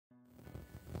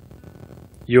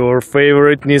your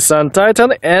favorite Nissan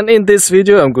Titan, and in this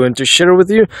video I'm going to share with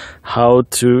you how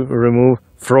to remove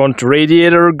front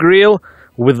radiator grille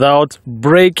without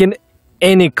breaking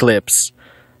any clips.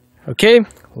 Okay,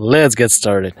 let's get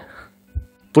started.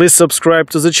 Please subscribe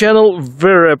to the channel,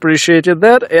 very appreciated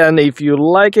that, and if you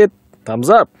like it, thumbs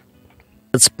up.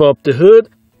 Let's pop the hood.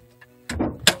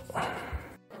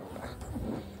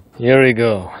 Here we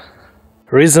go.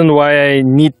 Reason why I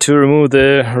need to remove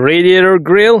the radiator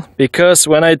grille, because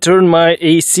when I turn my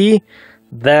AC,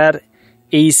 that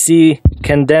AC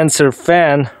condenser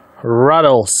fan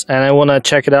rattles and I want to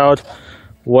check it out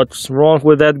what's wrong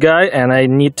with that guy, and I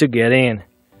need to get in.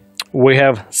 We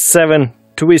have 7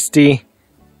 twisty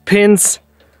pins,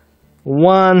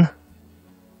 1,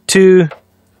 2,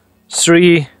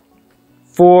 3,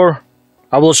 4.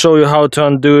 I will show you how to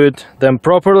undo them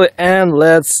properly, and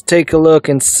let's take a look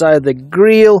inside the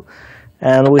grille.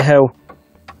 And we have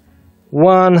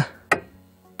 1,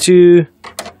 2,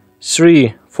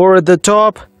 3, 4 at the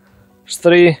top,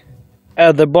 3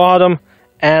 at the bottom,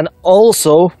 and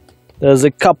also there's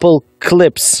a couple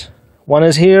clips. One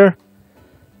is here,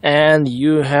 and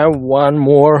you have one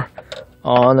more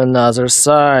on another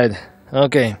side.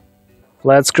 Okay.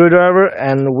 Flat screwdriver,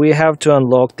 and we have to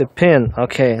unlock the pin.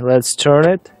 Okay, let's turn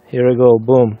it. Here we go,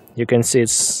 boom. You can see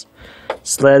it's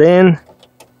slid in.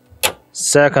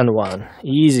 Second one,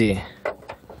 easy.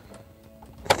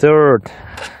 Third,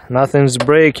 nothing's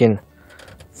breaking.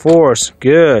 Fourth,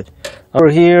 good.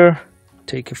 Over here,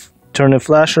 turn the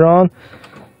flasher on.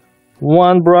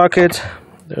 1 bracket,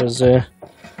 there's a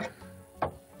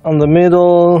on the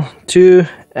middle, 2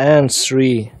 and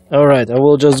 3. Alright, I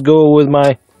will just go with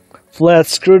my flat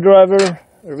screwdriver,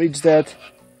 reach that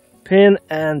pin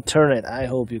and turn it. I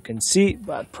hope you can see,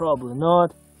 but probably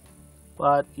not,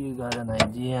 but you got an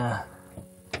idea.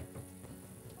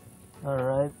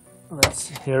 Alright,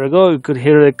 here we go. You could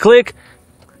hear the click.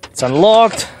 It's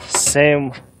unlocked.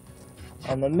 Same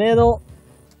on the middle.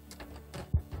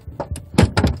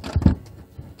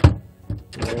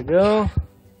 There we go.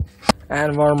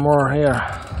 And one more here.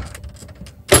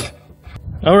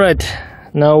 Alright,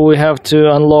 now we have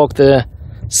to unlock the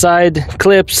side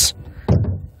clips.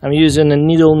 I'm using a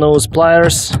needle nose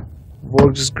pliers.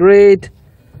 Works great.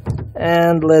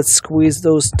 And let's squeeze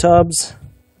those tabs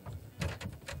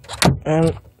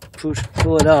and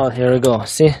pull it out. Here we go.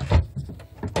 See?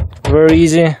 Very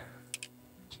easy.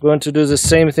 Going to do the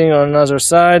same thing on another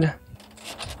side.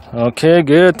 Okay,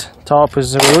 good. Top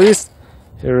is released.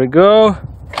 Here we go.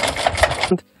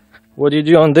 What do you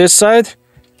do on this side?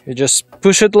 You just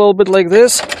push it a little bit like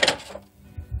this.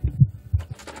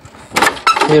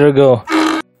 Here we go.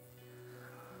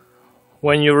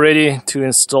 When you're ready to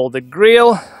install the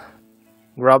grille,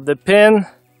 grab the pin,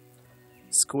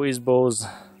 squeeze both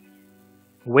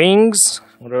wings,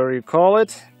 whatever you call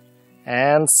it,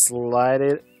 and slide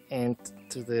it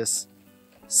into this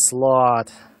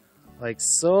slot, like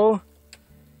so.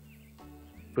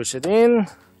 Push it in.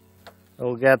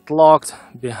 It'll get locked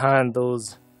behind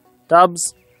those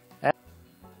tabs.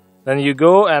 Then you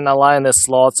go and align the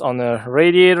slots on the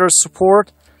radiator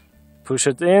support, push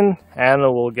it in, and it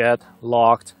will get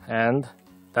locked, and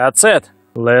that's it.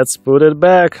 Let's put it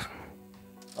back.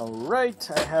 Alright,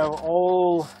 I have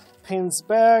all pins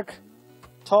back,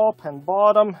 top and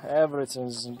bottom,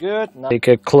 everything's good. Now take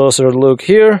a closer look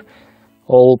here.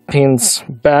 All pins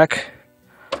back.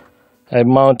 I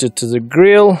mounted to the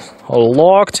grille, all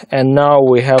locked, and now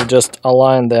we have just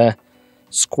aligned the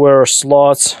square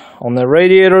slots on the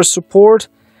radiator support,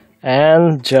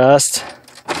 and just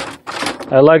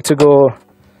I like to go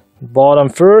bottom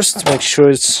first, make sure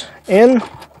it's in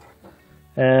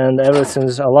and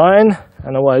everything's aligned,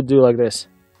 and I do like this.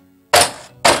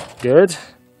 Good,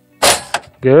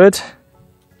 good,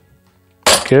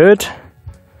 good.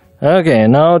 Okay,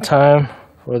 now time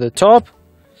for the top.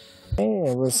 Okay,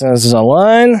 everything's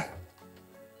aligned.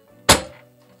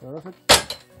 Perfect.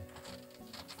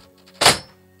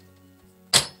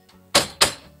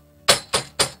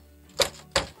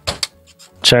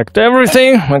 Checked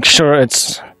everything, make sure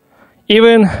it's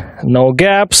even, no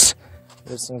gaps.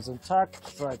 This is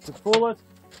intact, try to pull it,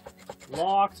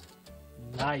 locked,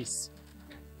 nice.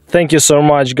 Thank you so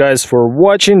much guys for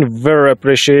watching, very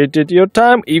appreciated your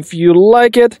time. If you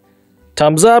like it,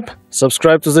 thumbs up,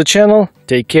 subscribe to the channel,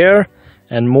 take care,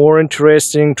 and more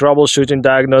interesting troubleshooting,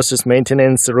 diagnosis,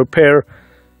 maintenance, repair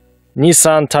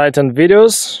Nissan Titan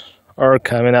videos are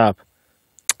coming up.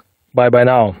 Bye bye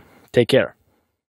now, take care.